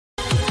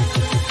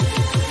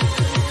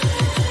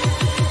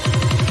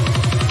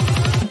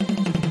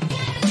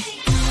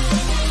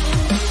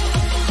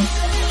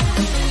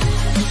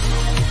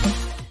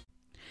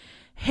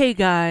Hey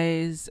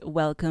guys,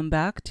 welcome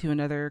back to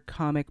another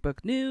comic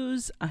book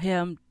news. I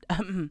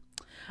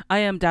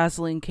am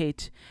Dazzling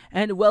Kate,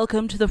 and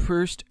welcome to the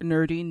first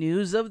nerdy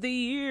news of the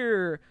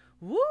year.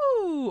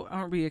 Woo!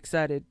 Aren't we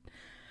excited?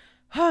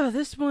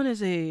 This one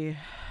is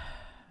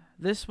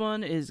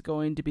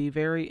going to be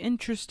very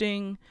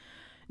interesting.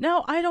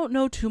 Now, I don't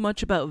know too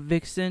much about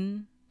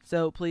Vixen,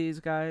 so please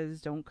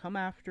guys don't come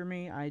after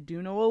me. I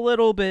do know a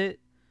little bit.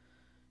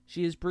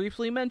 She is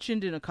briefly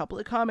mentioned in a couple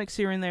of comics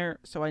here and there,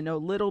 so I know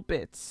little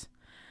bits.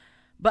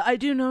 But I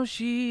do know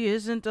she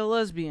isn't a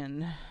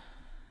lesbian.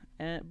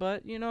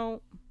 But,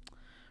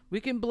 we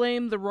can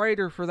blame the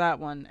writer for that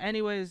one.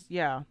 Anyways,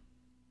 yeah.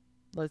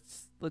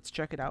 Let's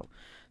check it out.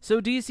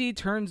 So DC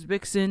turns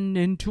Vixen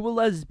into a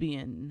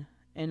lesbian.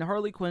 In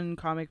Harley Quinn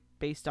comic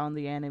based on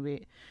the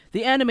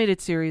animated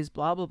series,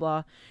 blah blah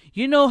blah.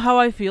 You know how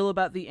I feel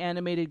about the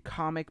animated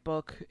comic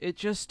book. It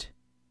just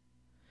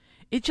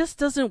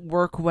doesn't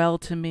work well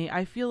to me.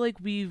 I feel like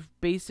we've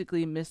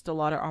basically missed a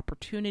lot of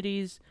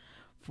opportunities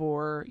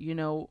for,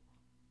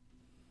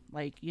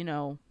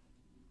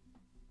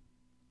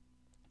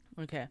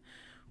 okay.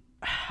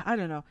 I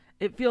don't know.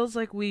 It feels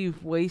like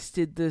we've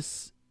wasted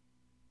this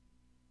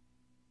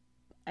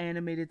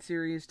animated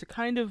series to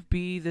kind of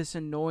be this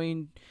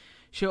annoying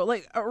show.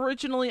 Like,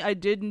 originally I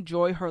did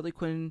enjoy Harley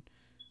Quinn,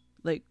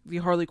 like the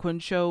Harley Quinn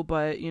show,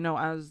 but,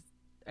 as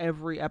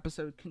every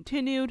episode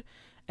continued,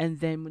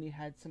 and then when you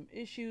had some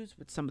issues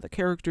with some of the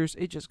characters,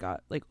 it just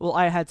got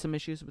I had some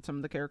issues with some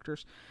of the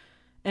characters.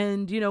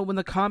 And, when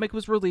the comic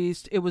was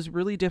released, it was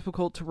really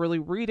difficult to really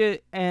read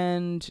it.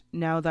 And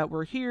now that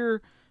we're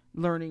here,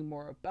 learning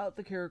more about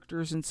the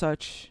characters and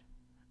such,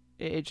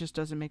 it just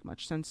doesn't make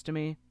much sense to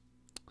me.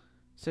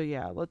 So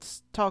yeah,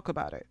 let's talk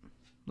about it.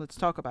 Let's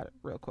talk about it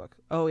real quick.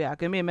 Oh yeah,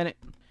 give me a minute.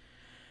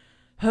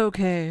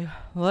 Okay,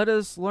 let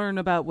us learn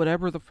about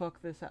whatever the fuck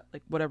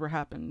whatever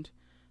happened.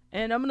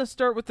 And I'm going to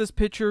start with this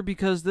picture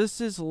because this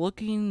is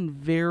looking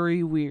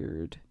very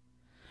weird.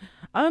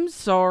 I'm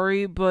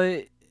sorry,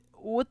 but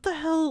what the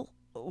hell?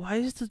 Why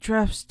is the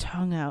giraffe's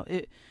tongue out?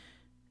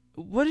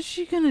 What is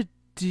she going to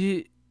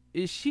do?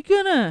 Is she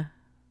going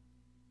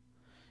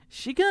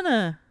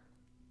to...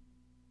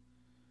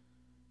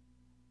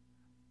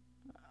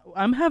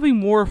 I'm having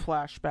more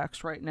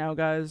flashbacks right now,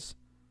 guys.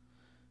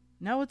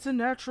 Now it's a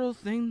natural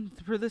thing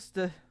for this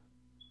to...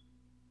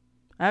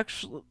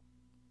 Actually...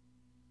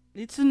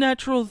 It's a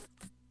natural...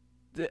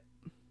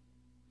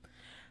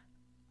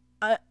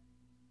 Oh,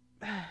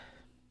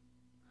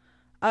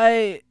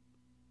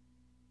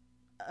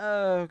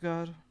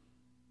 God.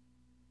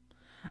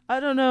 I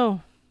don't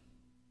know.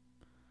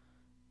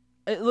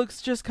 It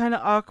looks just kind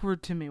of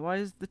awkward to me. Why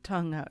is the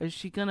tongue out? Is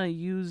she gonna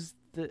use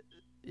the...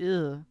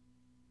 Ugh.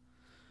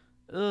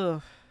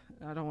 Ugh.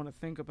 I don't want to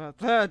think about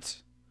that.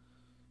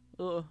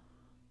 Ugh.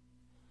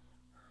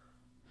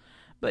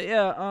 But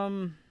yeah,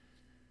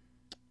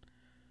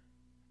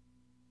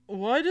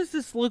 why does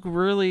this look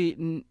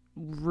really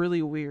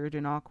weird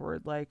and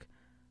awkward? Like,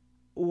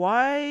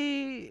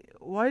 why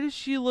does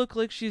she look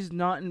like she's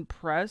not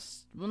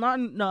impressed? Well,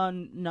 not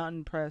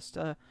impressed.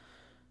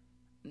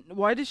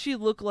 Why does she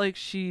look like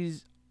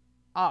she's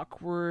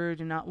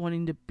awkward and not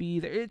wanting to be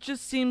there? It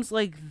just seems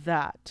like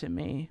that to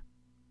me.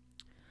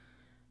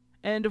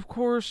 And of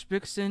course,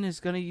 Vixen is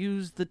gonna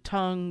use the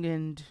tongue,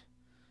 and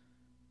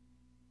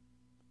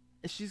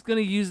she's gonna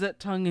use that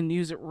tongue and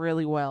use it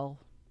really well.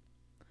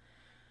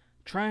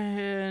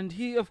 And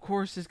he, of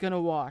course, is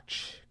gonna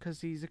watch, because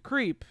he's a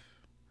creep.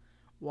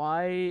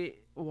 Why?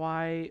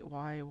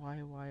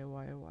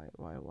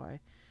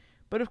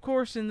 But of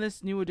course, in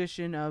this new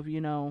edition of,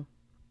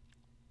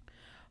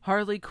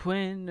 Harley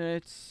Quinn,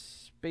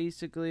 it's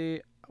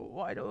basically,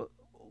 why?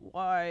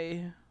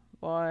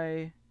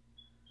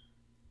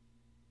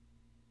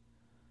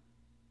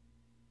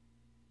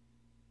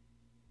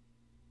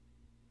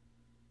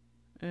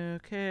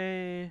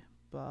 Okay,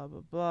 blah,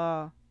 blah,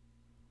 blah.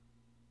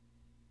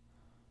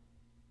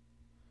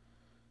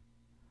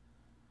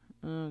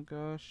 Oh,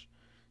 gosh.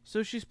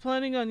 So she's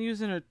planning on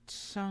using her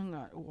tongue.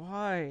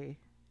 Why?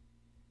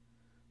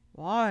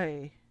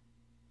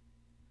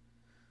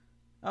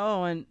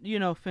 Oh, and,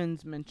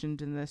 Finn's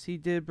mentioned in this. He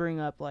did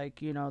bring up,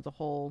 the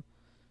whole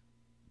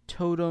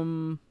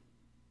totem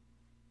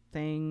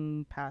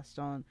thing passed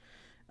on.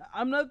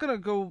 I'm not going to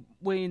go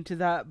way into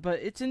that, but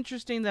it's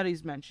interesting that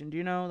he's mentioned,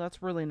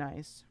 That's really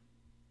nice.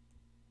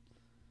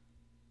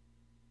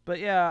 But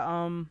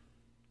yeah,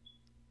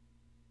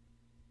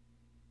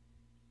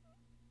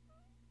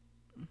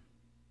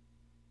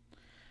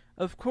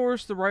 of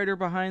course, the writer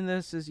behind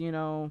this is,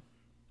 name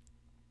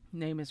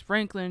is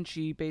Franklin.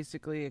 She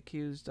basically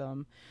accused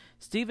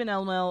Stephen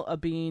Elmell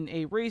of being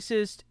a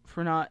racist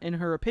for not, in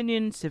her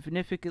opinion,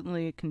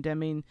 significantly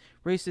condemning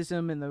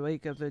racism in the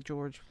wake of the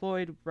George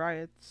Floyd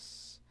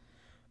riots.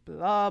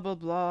 Blah, blah,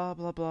 blah,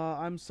 blah,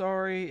 blah. I'm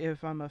sorry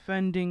if I'm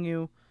offending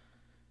you.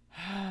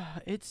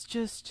 It's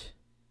just...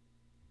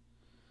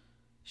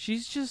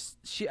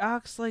 She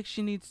acts like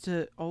she needs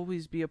to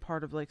always be a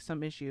part of,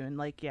 some issue.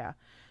 And, yeah,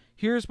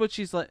 here's what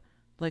she's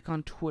like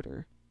on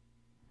Twitter.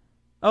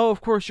 Oh,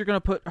 of course you're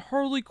gonna put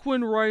Harley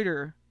Quinn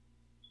writer.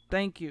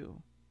 Thank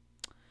you.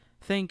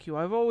 Thank you.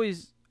 I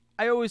always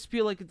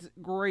feel like it's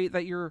great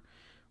that you're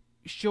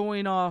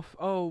showing off,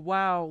 oh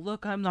wow,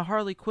 look, I'm the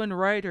Harley Quinn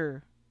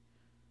writer.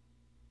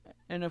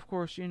 And of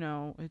course,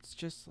 it's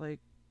just like,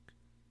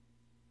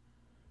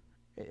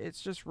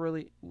 it's just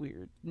really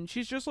weird. And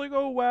she's just like,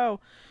 oh wow,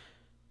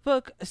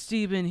 look,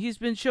 Steven, he's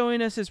been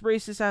showing us his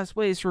racist ass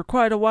ways for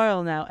quite a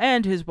while now,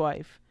 and his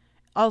wife.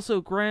 Also,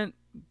 Grant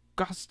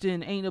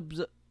Gustin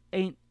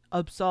ain't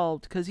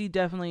absolved because he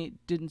definitely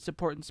didn't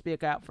support and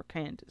speak out for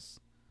Candace.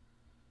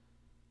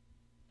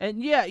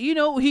 And yeah,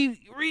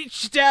 he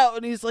reached out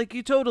and he's like,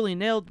 you totally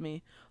nailed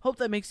me. Hope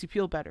that makes you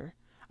feel better.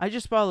 I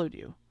just followed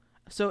you.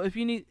 So if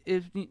you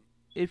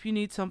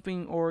need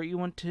something or you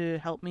want to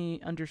help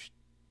me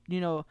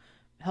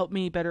help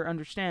me better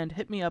understand,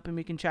 hit me up and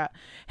we can chat.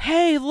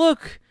 Hey,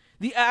 look,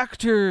 the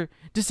actor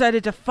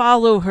decided to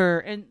follow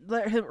her and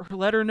let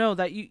her know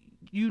that you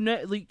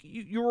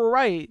were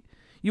right.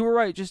 You were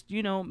right. Just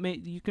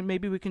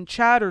maybe we can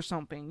chat or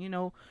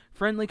something.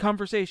 Friendly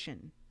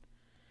conversation.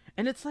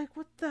 And it's like,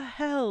 what the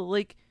hell?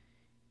 Like,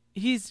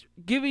 he's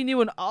giving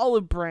you an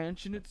olive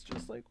branch, and it's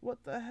just like,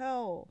 what the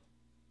hell?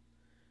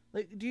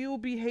 Like, do you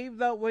behave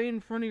that way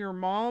in front of your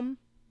mom?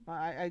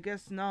 I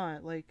guess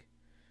not. Like,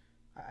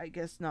 I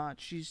guess not.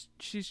 She's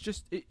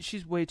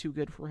way too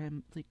good for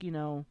him. Like,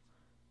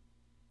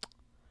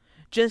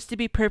 Just to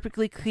be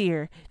perfectly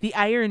clear, the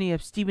irony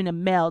of Stephen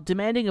Amell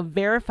demanding a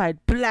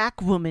verified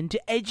black woman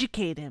to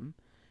educate him.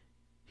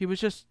 He was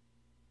just...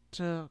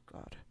 Oh,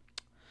 God.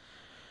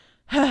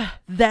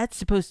 That's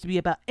supposed to be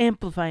about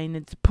amplifying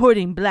and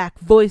supporting black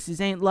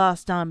voices ain't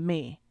lost on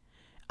me.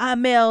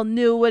 Amell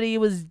knew what he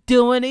was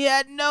doing. He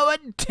had no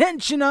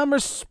intention on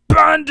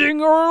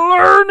responding or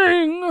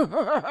learning.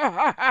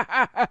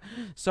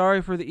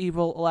 Sorry for the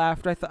evil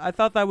laugh. I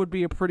thought that would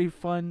be a pretty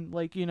fun,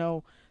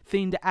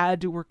 thing to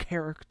add to her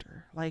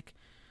character. Like,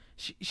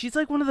 she's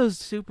like one of those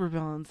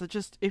supervillains that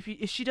just, if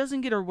she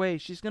doesn't get her way,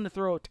 she's gonna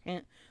throw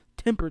a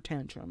temper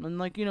tantrum.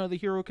 And, the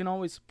hero can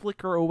always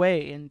flick her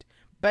away and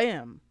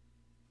bam.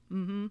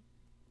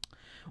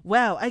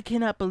 Wow, I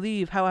cannot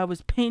believe how I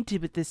was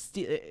painted with this.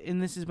 And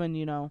this is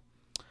when,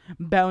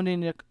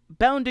 Bounding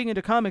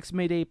into Comics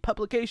made a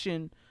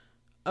publication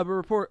of a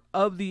report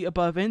of the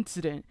above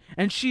incident,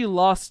 and she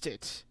lost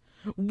it.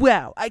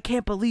 Wow, I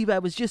can't believe I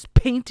was just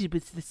painted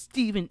with the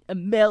Stephen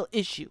Amell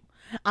issue.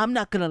 I'm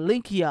not gonna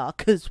link y'all,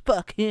 cause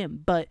fuck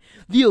him, but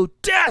the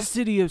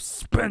audacity of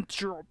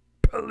Spencer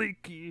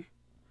Paliki.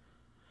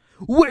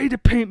 Way to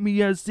paint me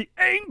as the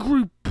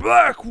angry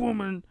black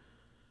woman.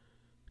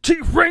 T.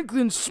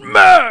 Franklin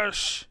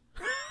smash!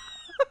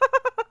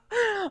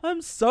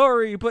 I'm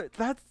sorry, but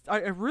I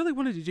really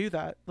wanted to do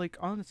that. Like,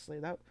 honestly,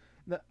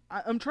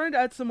 I'm trying to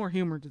add some more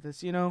humor to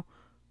this,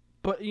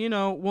 But,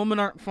 women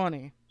aren't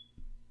funny.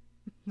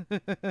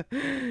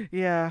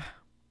 Yeah.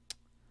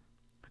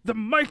 The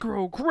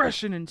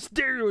microaggression and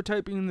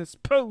stereotyping in this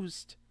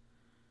post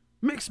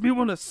makes me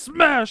want to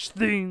smash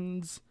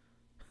things.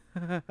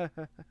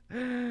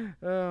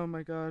 Oh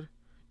my god.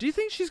 Do you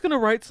think she's gonna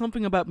write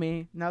something about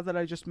me now that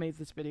I just made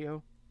this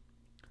video?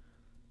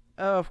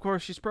 Of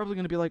course, she's probably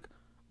gonna be like,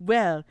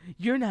 well,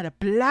 you're not a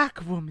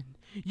black woman.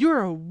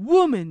 You're a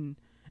woman.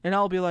 And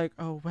I'll be like,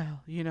 oh,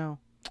 well,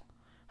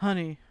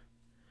 honey.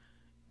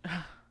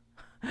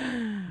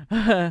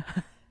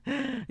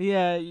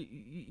 Yeah,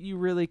 you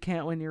really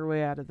can't win your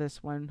way out of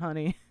this one,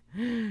 honey.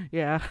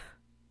 Yeah.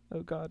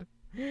 Oh, God.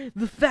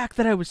 The fact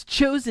that I was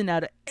chosen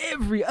out of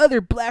every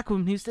other black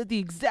woman who said the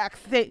exact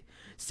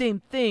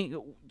same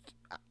thing.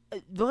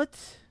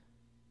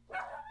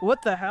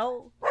 What the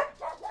hell?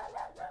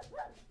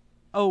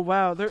 Oh,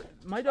 wow.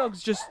 My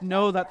dogs just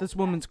know that this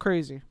woman's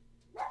crazy.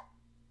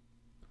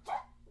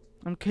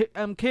 I'm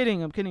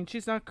kidding.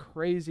 She's not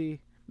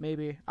crazy,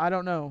 maybe. I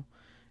don't know.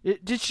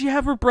 Did she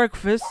have her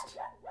breakfast?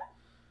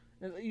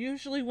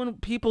 Usually when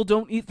people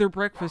don't eat their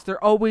breakfast,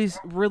 they're always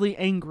really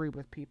angry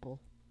with people.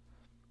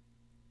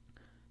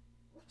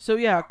 So,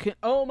 yeah.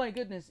 Oh, my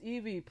goodness.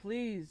 Evie,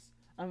 please.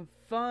 I'm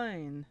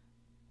fine.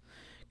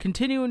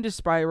 Continuing to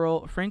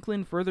spiral,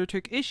 Franklin further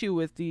took issue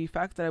with the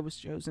fact that I was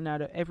chosen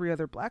out of every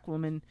other black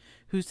woman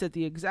who said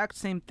the exact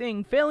same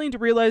thing, failing to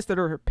realize that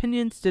her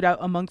opinion stood out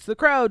amongst the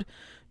crowd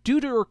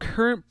due to her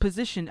current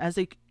position as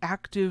an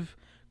active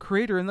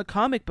creator in the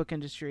comic book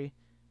industry.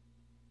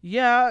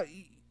 Yeah,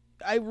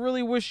 I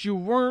really wish you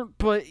weren't,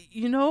 but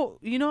you know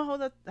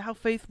how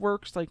faith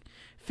works? Like,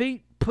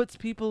 fate puts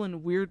people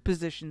in weird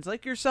positions,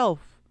 like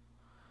yourself.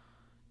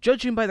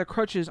 Judging by the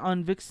crutches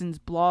on Vixen's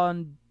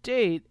blonde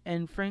date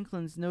and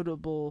Franklin's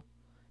notable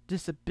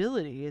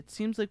disability, it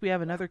seems like we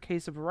have another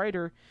case of a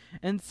writer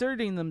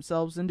inserting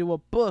themselves into a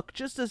book,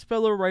 just as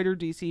fellow writer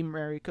DC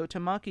Mariko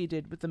Tamaki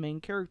did with the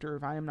main character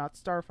of I Am Not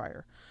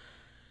Starfire.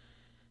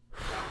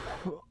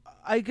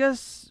 I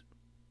guess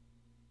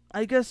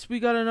we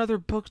got another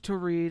book to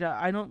read.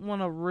 I don't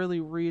want to really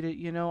read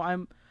it,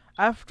 I'm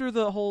after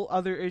the whole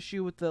other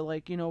issue with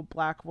the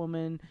black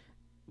woman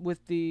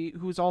with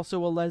who's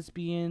also a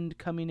lesbian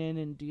coming in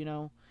and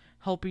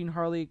helping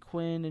Harley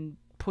Quinn and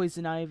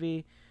Poison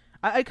Ivy.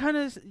 I kind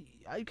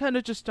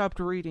of just stopped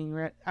reading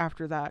right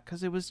after that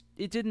because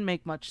it didn't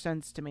make much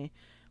sense to me.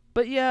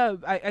 But yeah,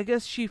 I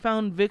guess she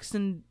found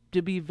Vixen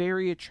to be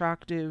very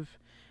attractive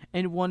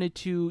and wanted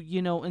to,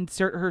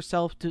 insert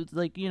herself to,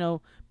 like,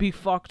 be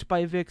fucked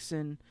by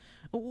Vixen.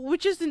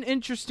 Which is an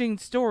interesting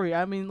story.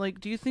 I mean, like,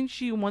 do you think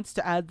she wants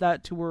to add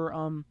that to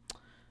her,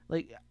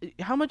 like,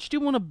 how much do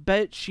you want to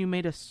bet she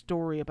made a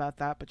story about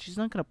that, but she's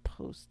not going to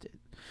post it?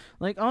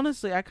 Like,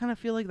 honestly, I kind of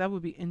feel like that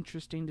would be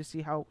interesting to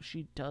see how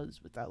she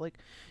does with that. Like,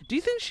 do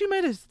you think she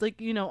made a, like,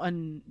 a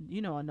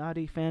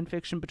naughty fan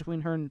fiction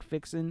between her and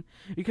Vixen?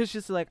 Because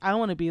she's like, I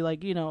want to be,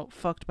 like,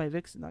 fucked by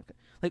Vixen.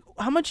 Like,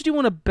 how much do you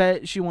want to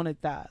bet she wanted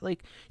that?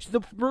 Like, the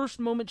first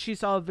moment she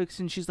saw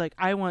Vixen, she's like,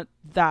 I want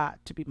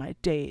that to be my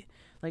date.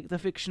 Like, the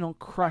fictional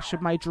crush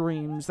of my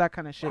dreams, that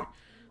kind of shit.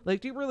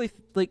 Like, do you really,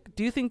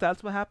 do you think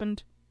that's what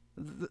happened?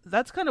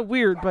 That's kind of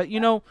weird, but,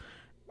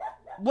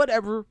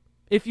 whatever.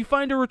 If you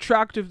find her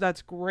attractive,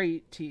 that's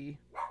great, T.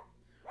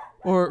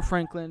 Or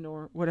Franklin,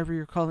 or whatever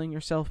you're calling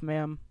yourself,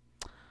 ma'am.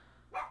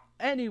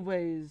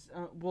 Anyways,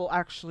 well,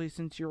 actually,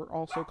 since you're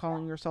also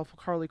calling yourself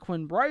a Harley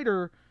Quinn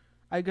writer,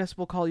 I guess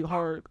we'll call you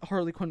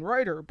Harley Quinn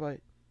writer, but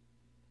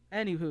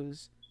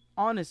anywho's,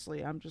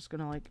 honestly, I'm just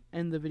gonna,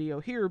 end the video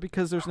here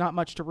because there's not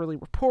much to really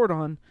report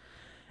on.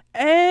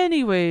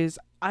 Anyways,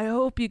 I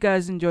hope you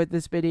guys enjoyed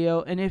this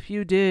video, and if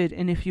you did,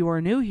 and if you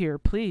are new here,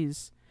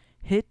 please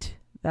hit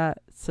that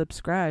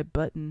subscribe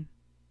button.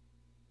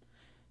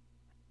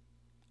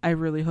 I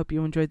really hope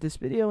you enjoyed this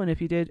video, and if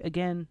you did,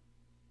 again,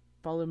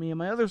 follow me on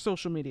my other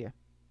social media.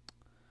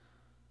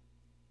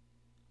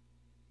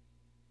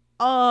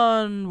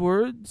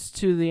 Onwards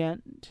to the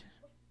end.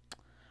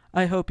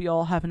 I hope you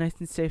all have a nice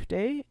and safe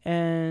day,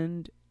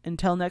 and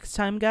until next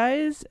time,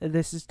 guys,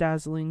 this is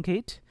Dazzling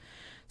Kate,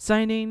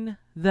 signing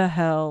the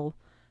hell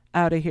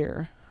out of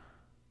here.